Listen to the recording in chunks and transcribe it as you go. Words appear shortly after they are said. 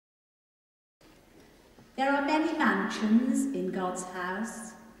There are many mansions in God's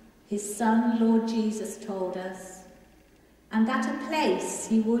house, his Son, Lord Jesus, told us, and that a place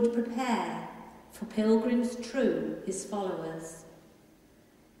he would prepare for pilgrims true, his followers.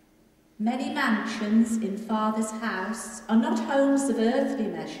 Many mansions in Father's house are not homes of earthly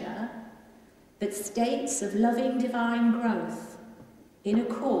measure, but states of loving divine growth, in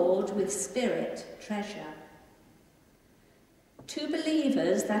accord with spirit treasure. To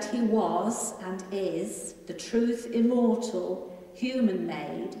believers that he was and is the truth immortal,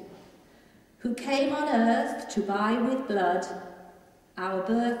 human-made, who came on earth to buy with blood our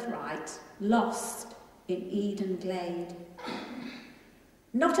birthright lost in Eden glade.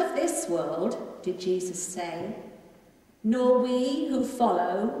 Not of this world, did Jesus say, nor we who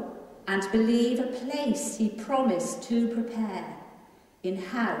follow and believe a place he promised to prepare, in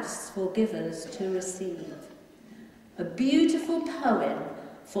house for givers to receive. A beautiful poem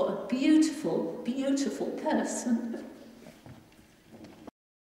for a beautiful, beautiful person.